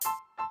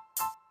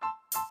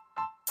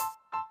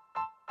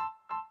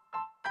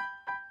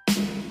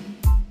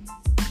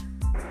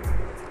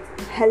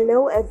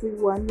Hello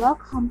everyone,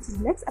 welcome to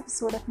the next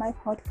episode of my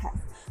podcast.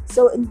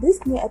 So in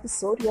this new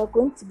episode, we are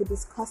going to be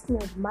discussing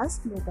a romance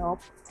novel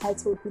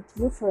titled With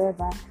You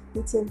Forever,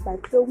 written by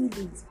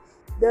Liese.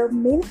 The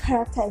main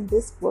character in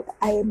this book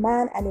are a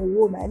man and a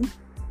woman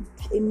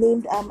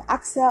named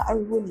Axel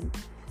and Rooney.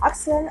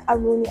 Axel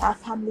and Rooney are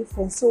family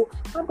friends. So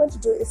what I'm going to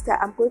do is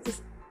that I'm going to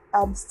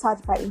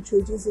start by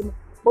introducing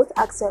both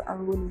Axel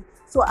and Rooney.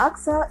 So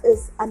Axel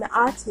is an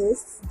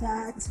artist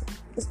that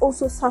is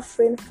also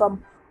suffering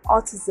from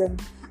autism,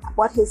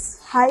 but he's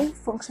high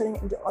functioning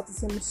in the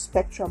autism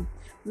spectrum.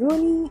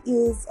 Rooney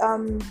is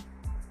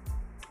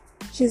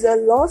she's a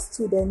law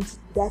student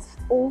that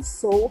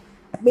also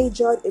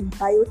majored in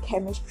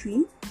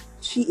biochemistry.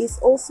 She is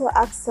also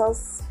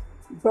Axel's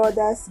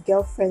brother's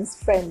girlfriend's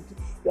friend.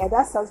 Yeah,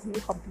 that sounds really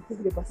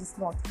complicated, but it's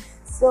not.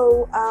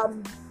 So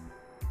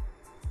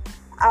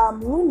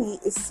Rooney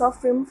is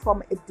suffering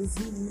from a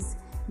disease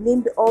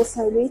named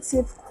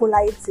ulcerative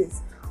colitis.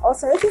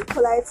 Ulcerative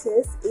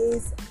colitis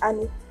is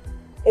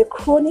a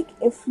chronic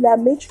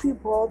inflammatory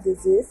bowel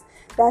disease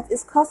that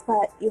is caused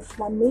by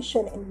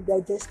inflammation in the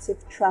digestive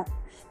tract.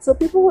 So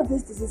people with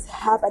this disease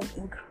have an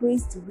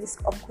increased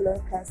risk of colon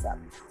cancer.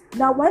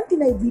 Now, one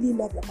thing I really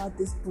like about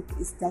this book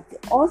is that the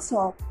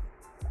author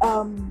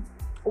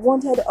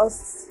wanted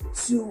us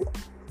to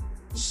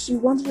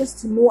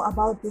know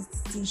about this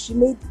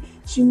disease.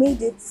 She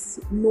made it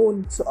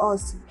known to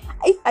us.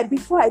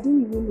 Before I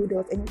didn't really know there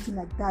was anything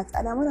like that,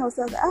 and when I was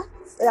like,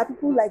 there are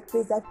people like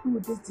this, there are people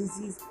with this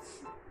disease.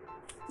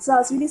 So I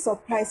was really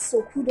surprised.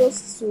 So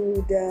kudos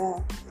to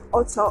the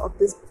author of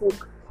this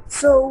book.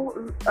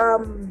 So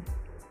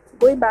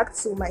going back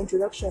to my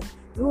introduction,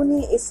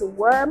 Rooney is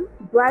warm,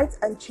 bright,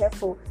 and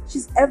cheerful.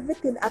 She's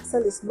everything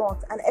Axel is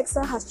not, and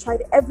Axel has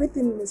tried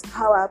everything in his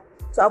power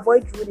to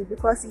avoid Rooney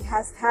because he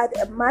has had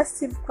a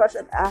massive crush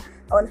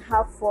on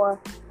her for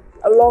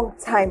a long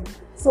time.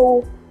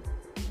 So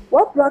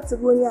what brought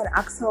Rooney and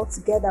Axel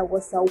together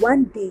was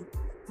one day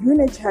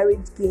during a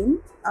charades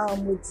game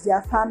with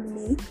their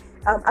family.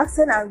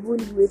 Axel and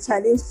Rooney were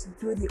challenged to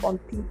do the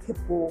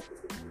unthinkable.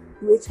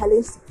 They were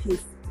challenged to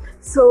kiss.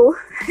 So,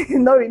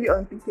 not really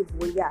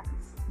unthinkable, yeah.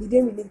 They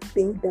didn't really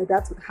think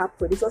that would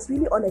happen. It was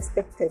really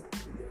unexpected.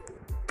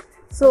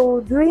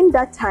 So, during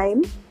that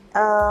time,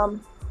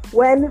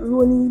 when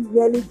Rooney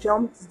nearly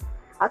jumped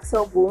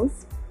Axel's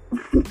bones,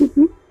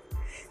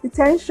 the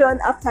tension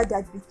after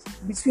that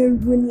between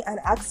Rooney and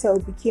Axel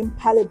became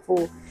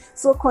palpable.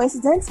 So,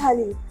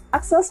 coincidentally,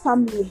 Axel's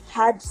family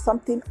had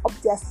something up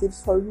their sleeves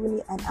for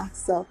Rooney and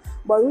Axel,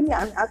 but Rooney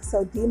and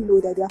Axel didn't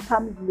know that their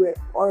family were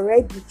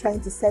already trying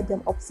to set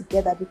them up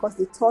together because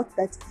they thought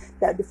that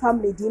the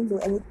family didn't know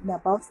anything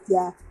about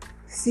their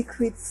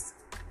secrets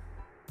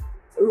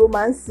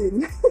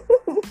romancing.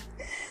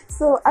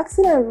 So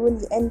Axel and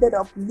Rooney ended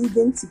up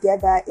living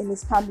together in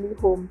his family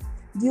home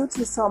due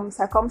to some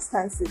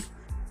circumstances,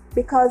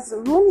 because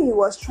Rooney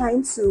was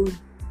trying to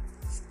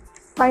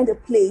find a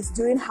place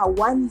during her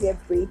 1 year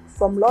break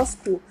from law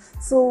school.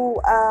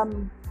 So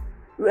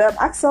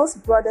Axel's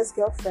brother's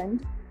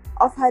girlfriend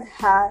offered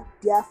her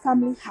their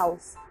family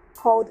house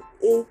called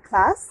A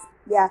class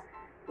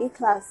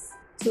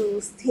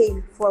to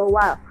stay for a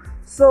while.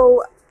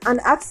 So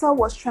and Axel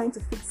was trying to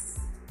fix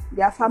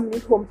their family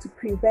home to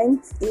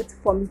prevent it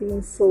from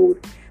being sold.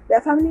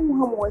 Their family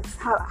home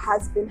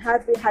had been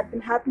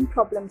having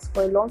problems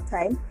for a long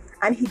time,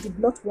 and he did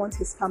not want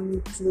his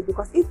family to know,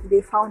 because if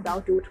they found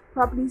out, they would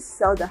probably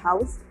sell the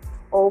house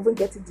or even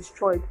get it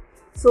destroyed.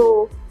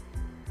 So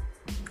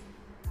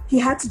he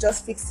had to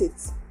just fix it.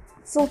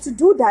 So to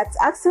do that,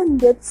 Axel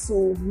needed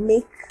to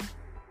make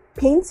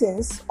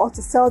paintings or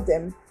to sell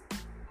them,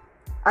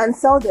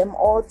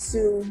 or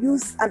to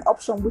use an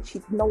option which he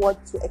did not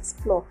want to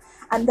explore.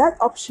 And that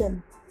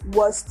option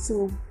was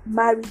to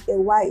marry a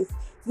wife.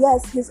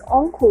 Yes, his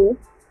uncle,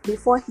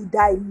 before he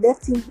died,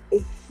 left him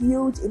a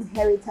huge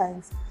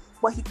inheritance,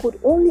 but he could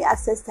only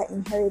access the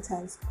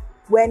inheritance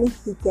when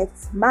he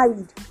gets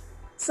married.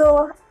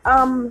 So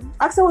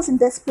Axel was in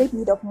desperate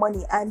need of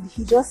money, and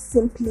he just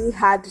simply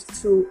had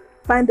to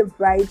find a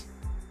bride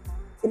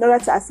in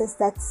order to access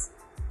that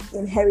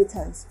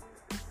inheritance.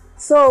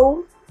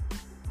 So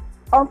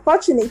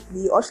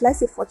unfortunately, or shall I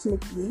say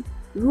fortunately,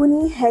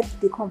 Rooney heard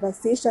the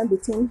conversation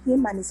between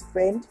him and his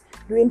friend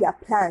during their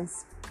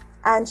plans,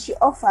 and she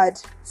offered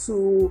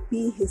to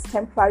be his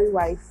temporary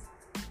wife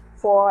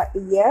for a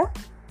year.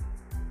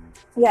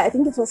 Yeah, I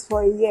think it was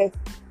for a year.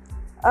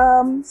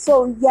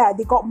 So yeah,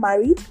 they got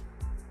married,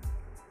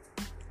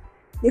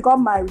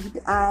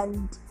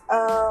 and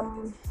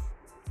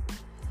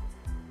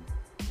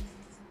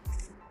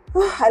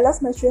I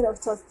lost my train of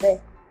thought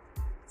there.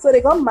 So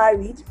they got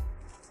married,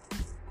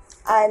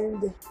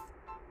 and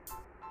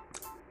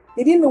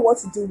they didn't know what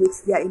to do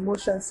with their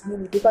emotions,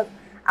 really, because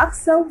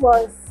Axel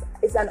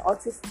is an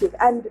autistic,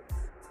 and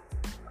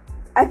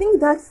I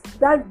think that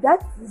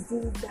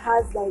disease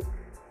has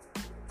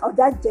or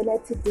that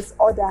genetic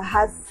disorder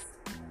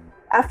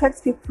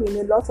affects people in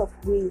a lot of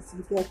ways.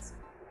 You get,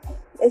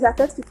 it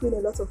affects people in a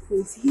lot of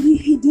ways.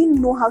 He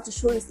didn't know how to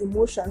show his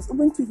emotions,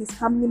 even to his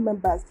family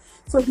members.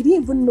 So he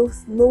didn't even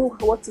know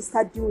what to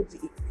start doing with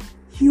the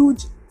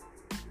huge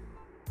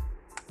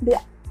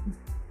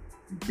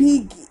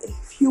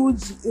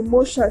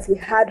emotions he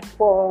had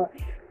for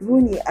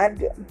Rooney.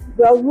 And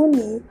well,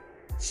 Rooney,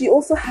 she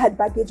also had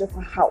baggage of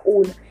her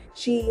own.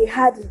 She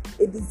had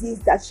a disease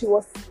that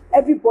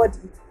everybody,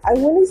 I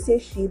only say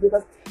she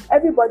because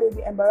everybody will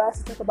be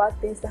embarrassed to talk about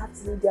things that have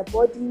to do with their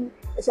body,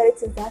 especially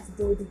things that have to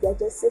do with the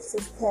digestive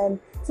system.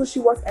 So she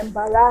was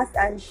embarrassed,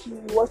 and she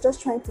was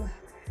just trying to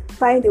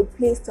find a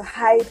place to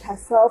hide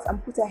herself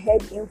and put her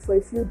head in for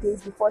a few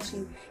days before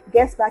she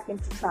gets back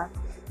into track.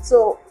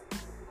 So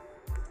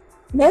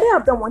neither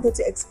of them wanted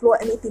to explore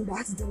anything that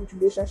has to do with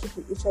relationship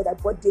with each other,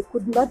 but they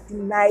could not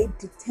deny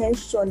the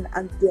tension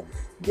and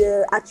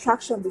the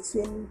attraction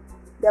between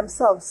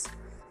themselves.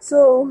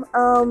 So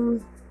now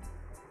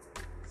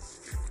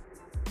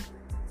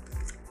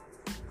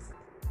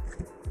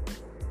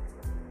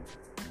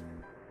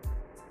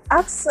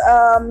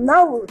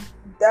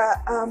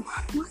the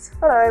what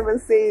am I even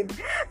saying?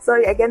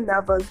 Sorry, I get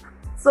nervous.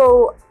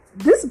 So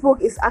this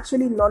book is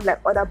actually not like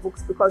other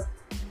books, because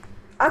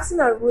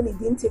Axel and Rooney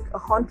didn't take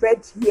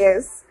 100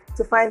 years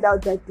to find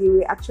out that they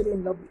were actually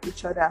in love with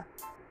each other.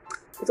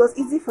 It was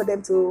easy for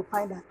them to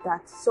find out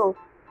that. So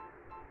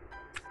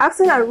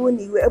Axel and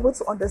Rooney were able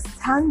to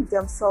understand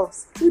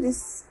themselves through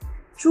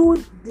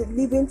the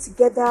living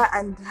together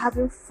and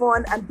having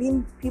fun and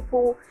being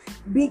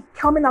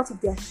coming out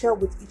of their shell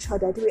with each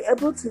other. They were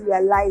able to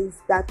realize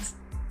that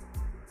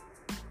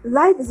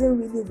life isn't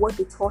really what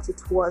they thought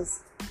it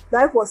was.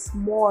 Life was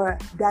more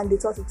than they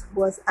thought it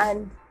was,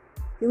 and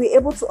they were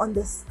able to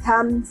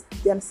understand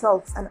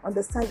themselves and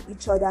understand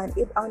each other, and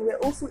were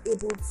also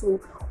able to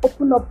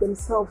open up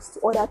themselves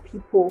to other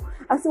people.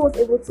 Axel was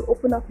able to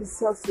open up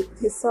himself to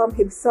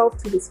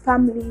his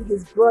family,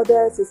 his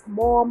brothers, his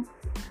mom,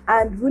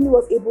 and Rooney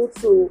was able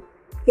to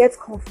get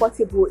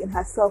comfortable in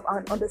herself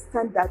and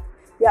understand that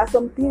there are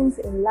some things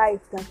in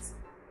life that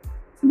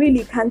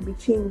really can't be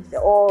changed,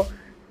 or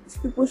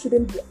people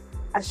shouldn't be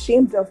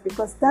ashamed of,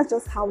 because that's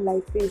just how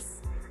life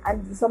is.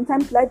 And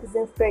sometimes life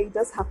isn't fair, you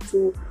just have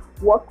to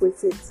work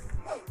with it.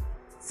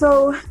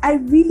 So I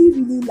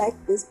really like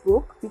this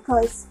book,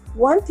 because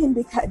one thing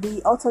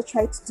the author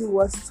tried to do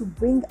was to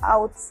bring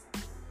out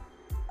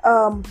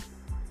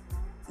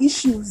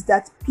issues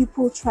that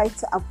people try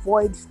to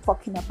avoid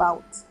talking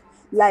about,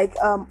 like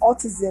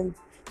autism.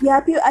 Yeah,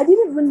 I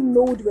didn't even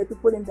know there were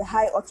people in the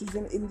high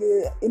autism,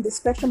 in the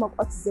spectrum of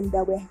autism,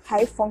 that were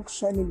high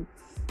functioning.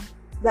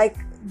 Like,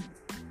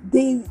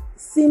 they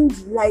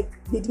seemed like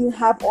they didn't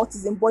have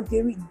autism, but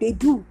they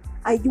do,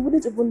 and you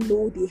wouldn't even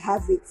know they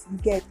have it. You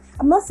get?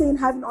 I'm not saying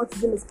having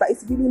autism is bad,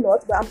 it's really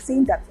not, but I'm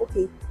saying that,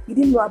 okay, you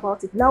didn't know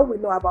about it, now we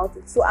know about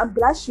it. So I'm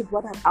glad she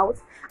brought that out.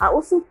 I'm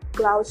also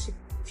glad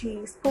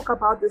she spoke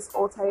about this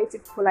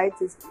alternative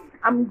colitis.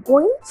 I'm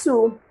going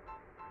to,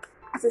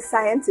 as a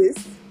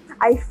scientist,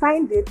 I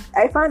find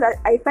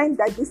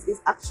that this is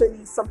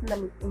actually something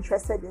I'm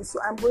interested in. So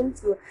I'm going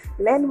to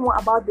learn more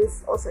about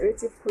this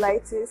ulcerative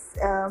colitis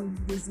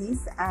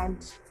disease, and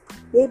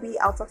maybe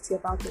I'll talk to you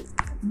about it.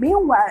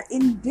 Meanwhile,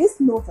 in this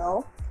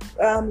novel,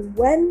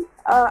 when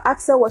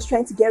Axel was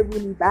trying to get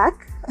Rooney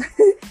back,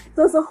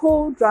 there was a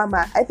whole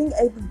drama. I think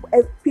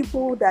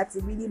people that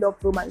really love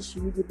romance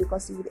should read it,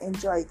 because you would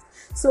enjoy it.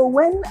 So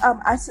when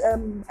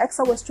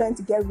Axel was trying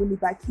to get Rooney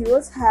back, he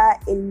wrote her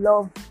a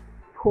love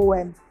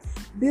poem.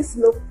 This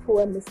love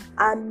poem is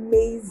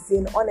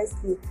amazing,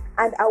 honestly,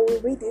 and I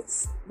will read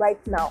it right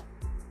now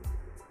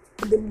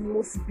in the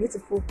most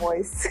beautiful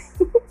voice.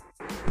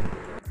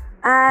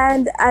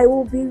 And I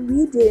will be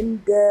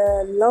reading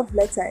the love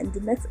letter in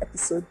the next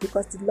episode,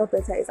 because the love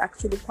letter is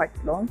actually quite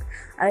long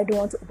and I don't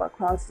want to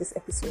overcrowd this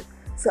episode.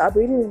 So I'll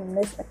be reading in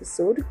the next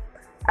episode.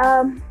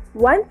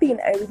 Another thing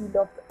I really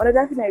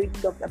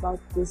loved about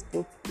this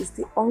book is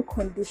the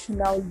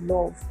unconditional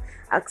love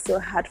Axel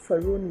had for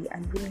Rooney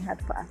and Rooney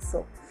had for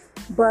Axel.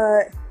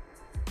 But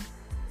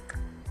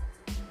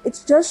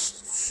it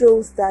just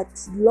shows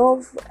that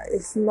love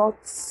is not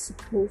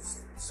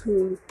supposed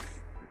to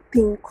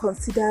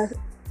consider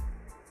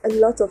a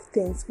lot of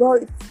things. Well,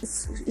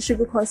 it should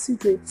be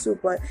considerate too,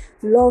 but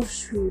love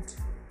should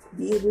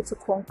be able to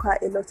conquer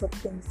a lot of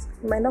things.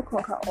 It might not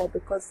conquer all,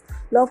 because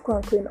love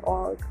conquering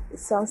all,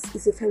 it's a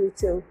fairy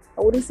tale.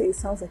 I wouldn't say it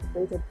sounds like a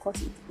fairy tale,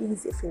 because it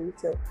is a fairy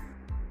tale.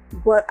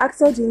 But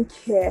Axel didn't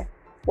care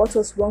what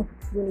was wrong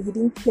with Rooney. He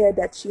didn't care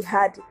that she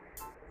had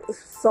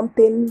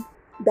something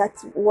that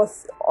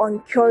was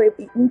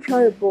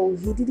incurable.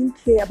 He didn't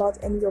care about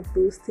any of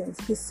those things.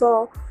 He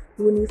saw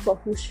Rooney for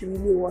who she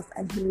really was,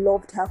 and he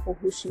loved her for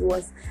who she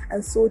was,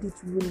 and so did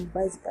Rooney,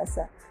 vice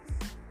versa.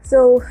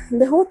 So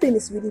the whole thing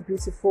is really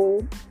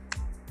beautiful.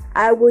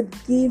 I would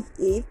give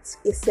it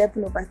a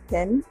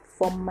 7/10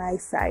 from my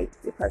side,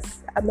 because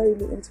I'm not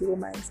really into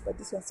romance, but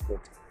this one's good.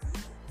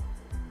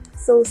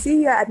 So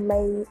see you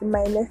in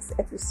my next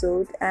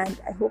episode, and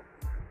I hope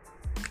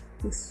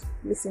you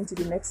listen to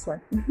the next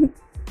one.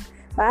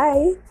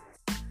 Bye.